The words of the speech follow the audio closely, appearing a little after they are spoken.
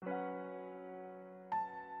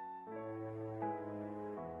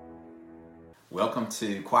Welcome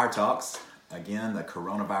to Choir Talks. Again, the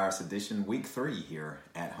coronavirus edition, week 3 here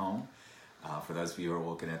at home. For those of you who are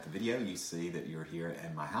looking at the video, you see that you're here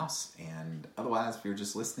at my house. And otherwise, if you're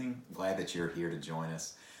just listening, glad that you're here to join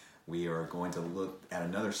us. We are going to look at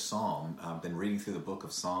another psalm. I've been reading through the book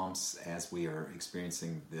of Psalms as we are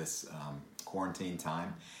experiencing this quarantine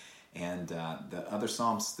time. And the other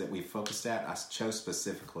psalms that we focused at, I chose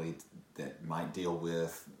specifically that might deal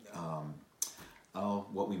with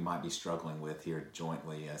what we might be struggling with here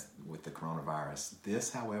jointly with the coronavirus.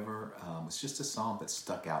 This, however, was just a psalm that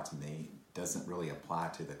stuck out to me. It doesn't really apply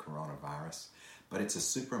to the coronavirus, but it's a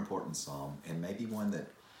super important psalm and maybe one that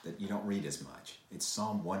you don't read as much. It's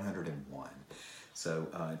Psalm 101. So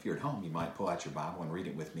if you're at home, you might pull out your Bible and read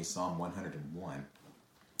it with me, Psalm 101.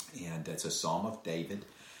 And it's a psalm of David.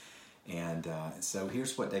 And so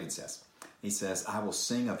here's what David says. He says, I will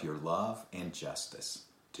sing of your love and justice.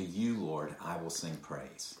 To you, Lord, I will sing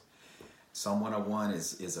praise. Psalm 101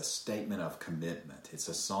 is a statement of commitment. It's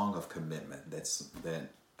a song of commitment that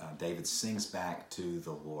David sings back to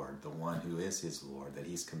the Lord, the one who is his Lord, that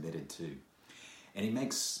he's committed to. And he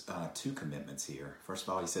makes two commitments here. First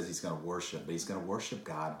of all, he says he's going to worship, but he's going to worship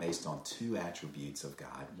God based on two attributes of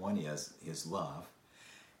God. One is his love,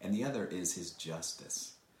 and the other is his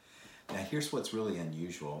justice. Now, here's what's really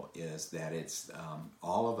unusual is that it's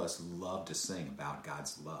all of us love to sing about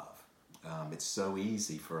God's love. It's so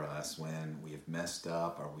easy for us when we have messed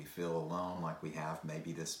up or we feel alone like we have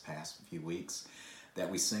maybe this past few weeks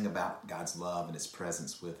that we sing about God's love and his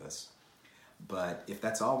presence with us. But if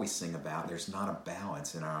that's all we sing about, there's not a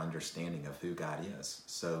balance in our understanding of who God is.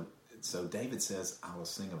 So David says, I will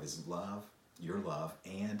sing of his love,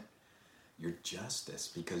 and your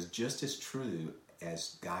justice, because just as true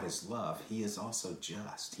as God is love, he is also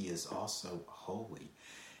just. He is also holy.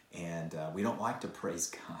 And we don't like to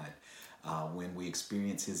praise God when we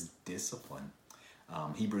experience his discipline.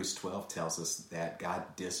 Hebrews 12 tells us that God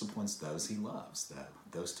disciplines those he loves.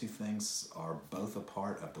 Those two things are both a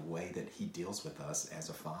part of the way that he deals with us as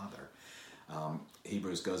a father.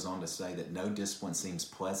 Hebrews goes on to say that no discipline seems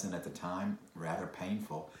pleasant at the time, rather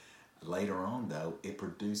painful. Later on, though, it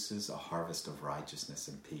produces a harvest of righteousness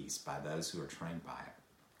and peace by those who are trained by it.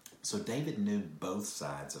 So David knew both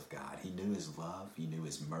sides of God. He knew his love. He knew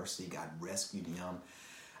his mercy. God rescued him,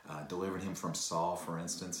 delivered him from Saul, for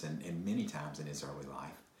instance, and many times in his early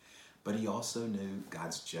life. But he also knew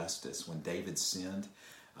God's justice. When David sinned,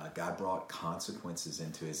 God brought consequences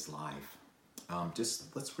into his life.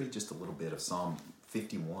 Let's read just a little bit of Psalm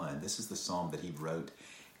 51. This is the psalm that he wrote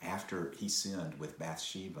after he sinned with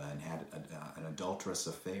Bathsheba and had an adulterous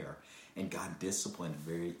affair, and God disciplined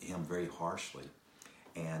him very harshly.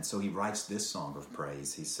 And so he writes this song of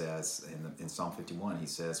praise. He says in Psalm 51, he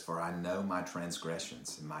says, For I know my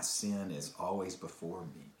transgressions, and my sin is always before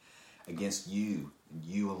me. Against you, and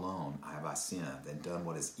you alone, have I sinned and done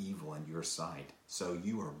what is evil in your sight. So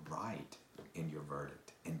you are right in your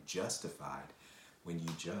verdict and justified when you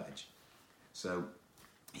judge. So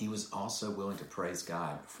he was also willing to praise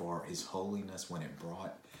God for his holiness when it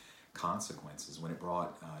brought consequences, when it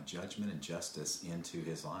brought judgment and justice into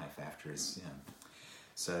his life after his sin.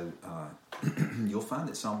 So you'll find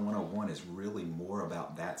that Psalm 101 is really more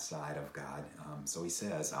about that side of God. So he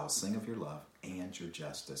says, I will sing of your love and your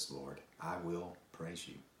justice, Lord. I will praise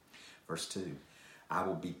you. Verse 2, I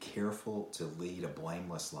will be careful to lead a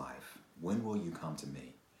blameless life. When will you come to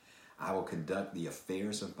me? I will conduct the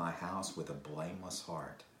affairs of my house with a blameless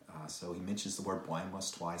heart. So he mentions the word blameless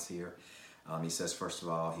twice here. He says, first of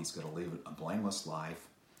all, he's going to live a blameless life,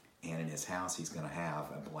 and in his house he's going to have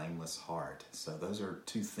a blameless heart. So those are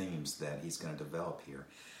two themes that he's going to develop here.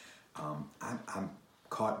 I'm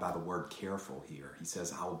caught by the word careful here. He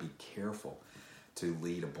says, I will be careful to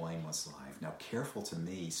lead a blameless life. Now, careful to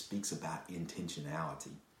me speaks about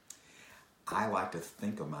intentionality. I like to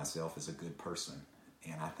think of myself as a good person.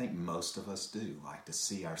 And I think most of us do like to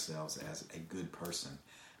see ourselves as a good person.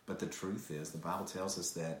 But the truth is, the Bible tells us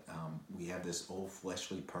that we have this old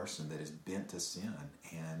fleshly person that is bent to sin,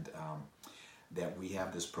 and that we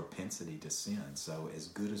have this propensity to sin. So as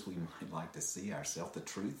good as we might like to see ourselves, the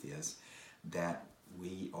truth is that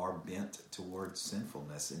we are bent towards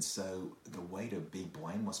sinfulness. And so the way to be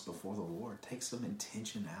blameless before the Lord takes some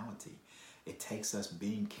intentionality. It takes us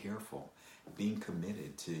being careful, being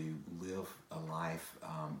committed to live a life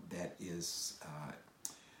that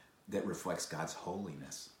reflects God's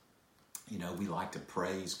holiness. You know, we like to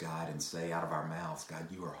praise God and say out of our mouths, God,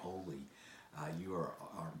 you are holy. You are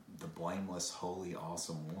the blameless, holy,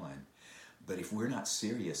 awesome one. But if we're not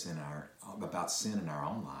serious about sin in our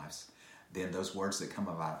own lives, then those words that come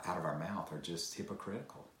out of our mouth are just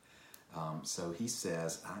hypocritical. So he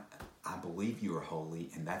says, I believe you are holy,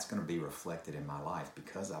 and that's going to be reflected in my life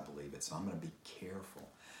because I believe it. So I'm going to be careful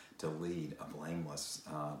to lead a blameless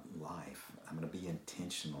life. I'm going to be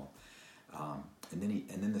intentional. And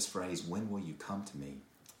then this phrase, when will you come to me?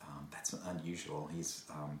 That's unusual.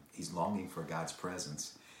 He's longing for God's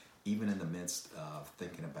presence, even in the midst of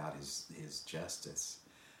thinking about his justice.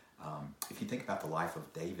 If you think about the life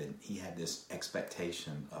of David, he had this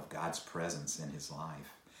expectation of God's presence in his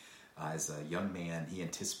life. As a young man, he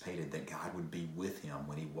anticipated that God would be with him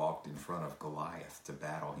when he walked in front of Goliath to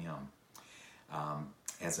battle him.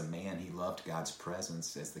 As a man, he loved God's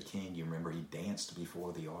presence. As the king, you remember, he danced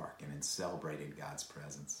before the ark and celebrated God's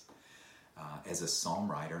presence. As a psalm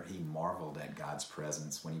writer, he marveled at God's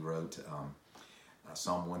presence when he wrote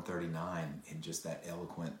Psalm 139 in just that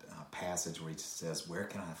eloquent passage where he says, where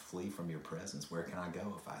can I flee from your presence? Where can I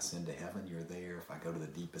go? If I ascend to heaven, you're there. If I go to the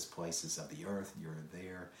deepest places of the earth, you're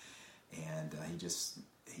there. And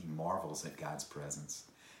he marvels at God's presence.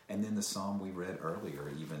 And then the psalm we read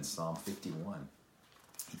earlier, even Psalm 51,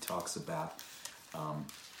 he talks about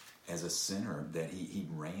as a sinner that he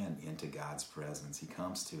ran into God's presence. He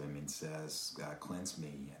comes to him and says, God, cleanse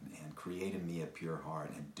me and create in me a pure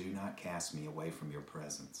heart, and do not cast me away from your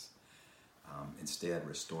presence. Instead,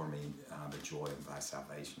 restore me the joy of thy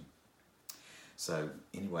salvation. So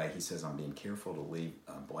anyway, he says, I'm being careful to lead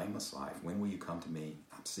a blameless life. When will you come to me?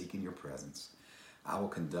 I'm seeking your presence. I will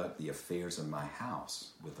conduct the affairs of my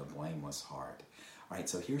house with a blameless heart. All right,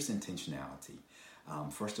 so here's intentionality.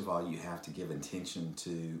 First of all, you have to give attention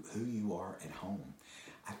to who you are at home.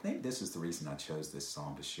 I think this is the reason I chose this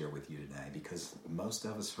psalm to share with you today, because most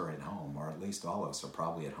of us are at home, or at least all of us are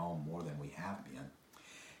probably at home more than we have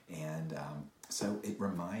been. And so it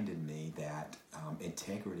reminded me that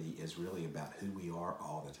integrity is really about who we are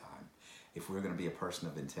all the time. If we're going to be a person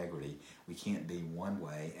of integrity, we can't be one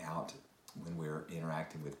way out when we're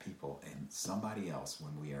interacting with people and somebody else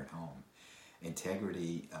when we are at home.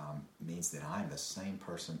 Integrity means that I'm the same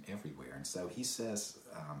person everywhere. And so he says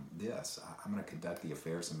I'm going to conduct the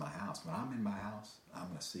affairs in my house. When I'm in my house, I'm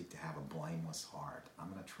going to seek to have a blameless heart. I'm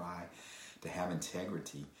going to try to have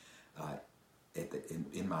integrity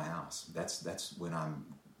in my house. That's when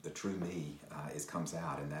the true me comes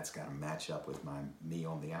out, and that's got to match up with my me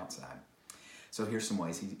on the outside. So here's some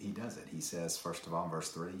ways he does it. He says, first of all, in verse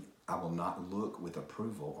 3, I will not look with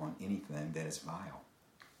approval on anything that is vile.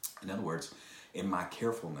 In other words, in my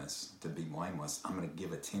carefulness to be blameless, I'm going to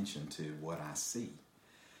give attention to what I see.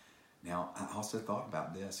 Now, I also thought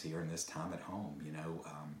about this here in this time at home.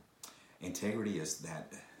 Integrity is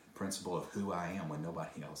that principle of who I am when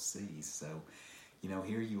nobody else sees. So,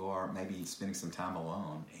 here you are maybe spending some time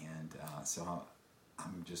alone, and so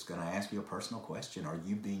I'm just going to ask you a personal question. Are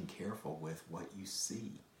you being careful with what you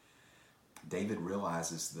see? David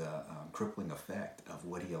realizes the crippling effect of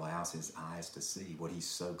what he allows his eyes to see, what he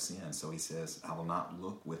soaks in. So he says, I will not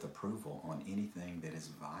look with approval on anything that is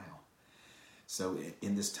vile. So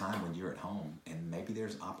in this time when you're at home, and maybe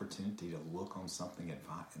there's opportunity to look on something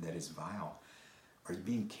that is vile, are you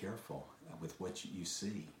being careful with what you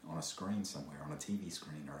see on a screen somewhere, on a TV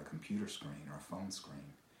screen or a computer screen or a phone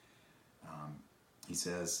screen? He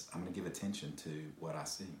says, I'm going to give attention to what I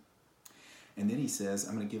see. And then he says,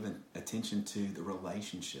 I'm going to give attention to the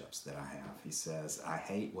relationships that I have. He says, I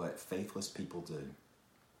hate what faithless people do.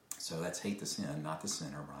 So that's hate the sin, not the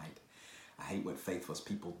sinner, right? I hate what faithless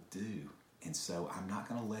people do. And so I'm not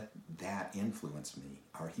going to let that influence me.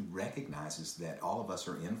 Or he recognizes that all of us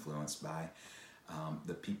are influenced by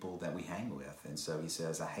the people that we hang with. And so he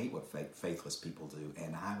says, I hate what faithless people do,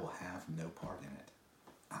 and I will have no part in it.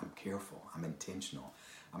 I'm careful. I'm intentional.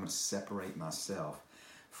 I'm going to separate myself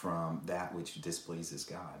from that which displeases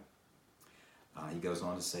God. He goes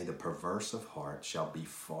on to say, the perverse of heart shall be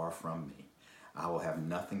far from me. I will have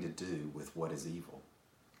nothing to do with what is evil.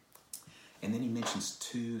 And then he mentions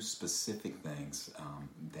two specific things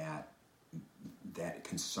that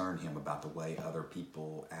concern him about the way other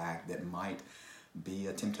people act that might be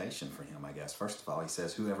a temptation for him, I guess. First of all, he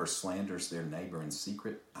says, whoever slanders their neighbor in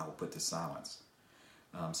secret, I will put to silence.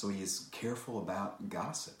 So he is careful about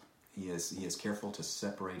gossip. He is careful to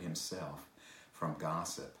separate himself from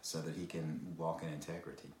gossip so that he can walk in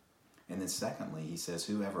integrity. And then secondly, he says,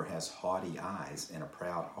 whoever has haughty eyes and a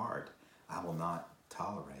proud heart, I will not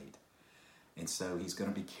tolerate. And so he's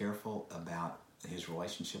going to be careful about his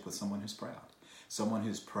relationship with someone who's proud. Someone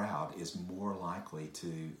who's proud is more likely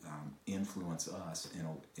to influence us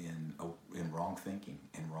in wrong thinking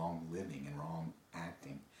and wrong living and wrong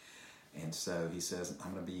acting. And so he says,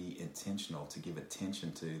 I'm going to be intentional to give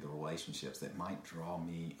attention to the relationships that might draw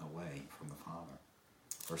me away from the Father.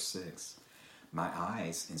 Verse 6, My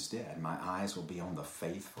eyes will be on the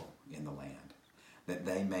faithful in the land, that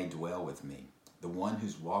they may dwell with me. The one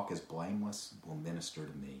whose walk is blameless will minister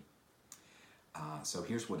to me. So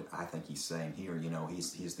here's what I think he's saying here.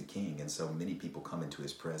 He's the king, and so many people come into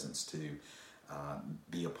his presence to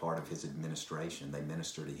be a part of his administration. They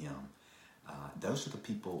minister to him. Those are the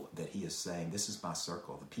people that he is saying, this is my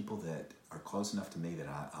circle, the people that are close enough to me that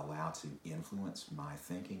I allow to influence my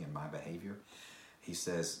thinking and my behavior. He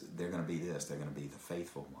says they're going to be this, they're going to be the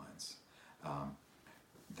faithful ones.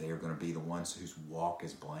 They're going to be the ones whose walk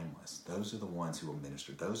is blameless. Those are the ones who will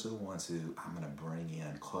minister. Those are the ones who I'm going to bring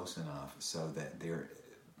in close enough so that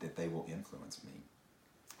they will influence me.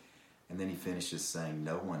 And then he finishes saying,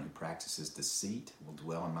 no one who practices deceit will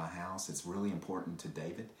dwell in my house. It's really important to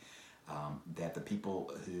David that the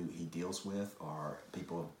people who he deals with are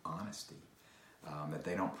people of honesty, that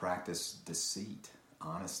they don't practice deceit.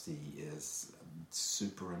 Honesty is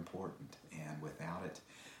super important, and without it,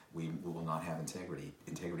 we will not have integrity.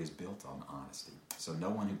 Integrity is built on honesty. So no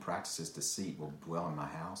one who practices deceit will dwell in my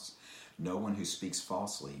house. No one who speaks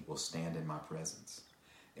falsely will stand in my presence.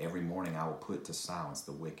 Every morning I will put to silence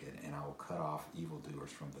the wicked, and I will cut off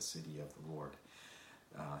evildoers from the city of the Lord.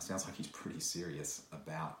 Sounds like he's pretty serious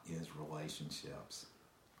about his relationships.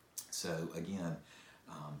 So again,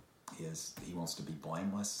 he wants to be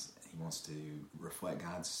blameless. He wants to reflect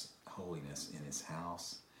God's holiness in his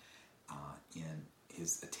house, in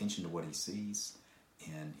his attention to what he sees,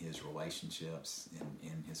 in his relationships,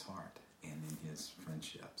 in his heart, and in his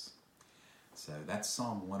friendships. So that's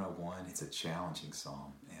Psalm 101. It's a challenging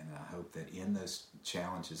psalm, and I hope that in those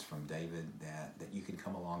challenges from David that you can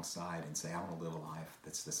come alongside and say, I want to live a life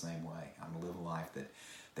that's the same way. I'm going to live a life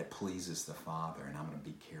that pleases the Father, and I'm going to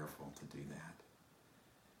be careful to do that.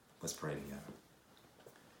 Let's pray together.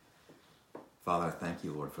 Father, I thank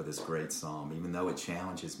you, Lord, for this great psalm. Even though it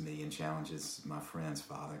challenges me and challenges my friends,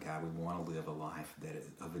 Father, God, we want to live a life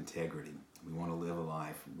of integrity. We want to live a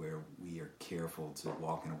life where we are careful to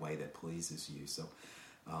walk in a way that pleases you. So,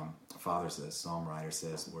 Father, as the psalm writer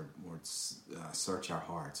says, Lord, search our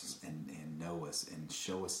hearts and know us and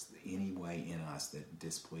show us any way in us that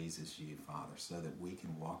displeases you, Father, so that we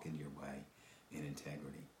can walk in your way in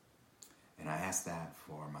integrity. And I ask that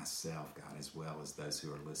for myself, God, as well as those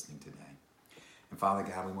who are listening today. And Father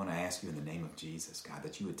God, we want to ask you in the name of Jesus, God,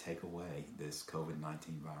 that you would take away this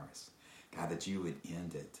COVID-19 virus. God, that you would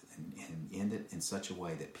end it and end it in such a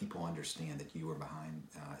way that people understand that you are behind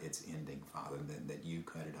its ending, Father, that you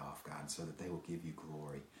cut it off, God, so that they will give you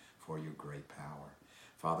glory for your great power.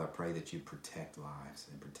 Father, I pray that you protect lives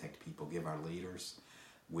and protect people. Give our leaders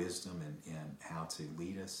wisdom in how to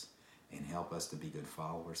lead us and help us to be good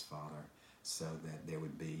followers, Father, so that there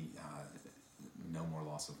would be no more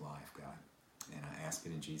loss of life, God. And I ask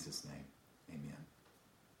it in Jesus' name. Amen.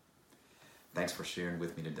 Thanks for sharing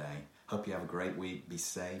with me today. Hope you have a great week. Be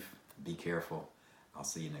safe. Be careful. I'll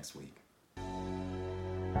see you next week.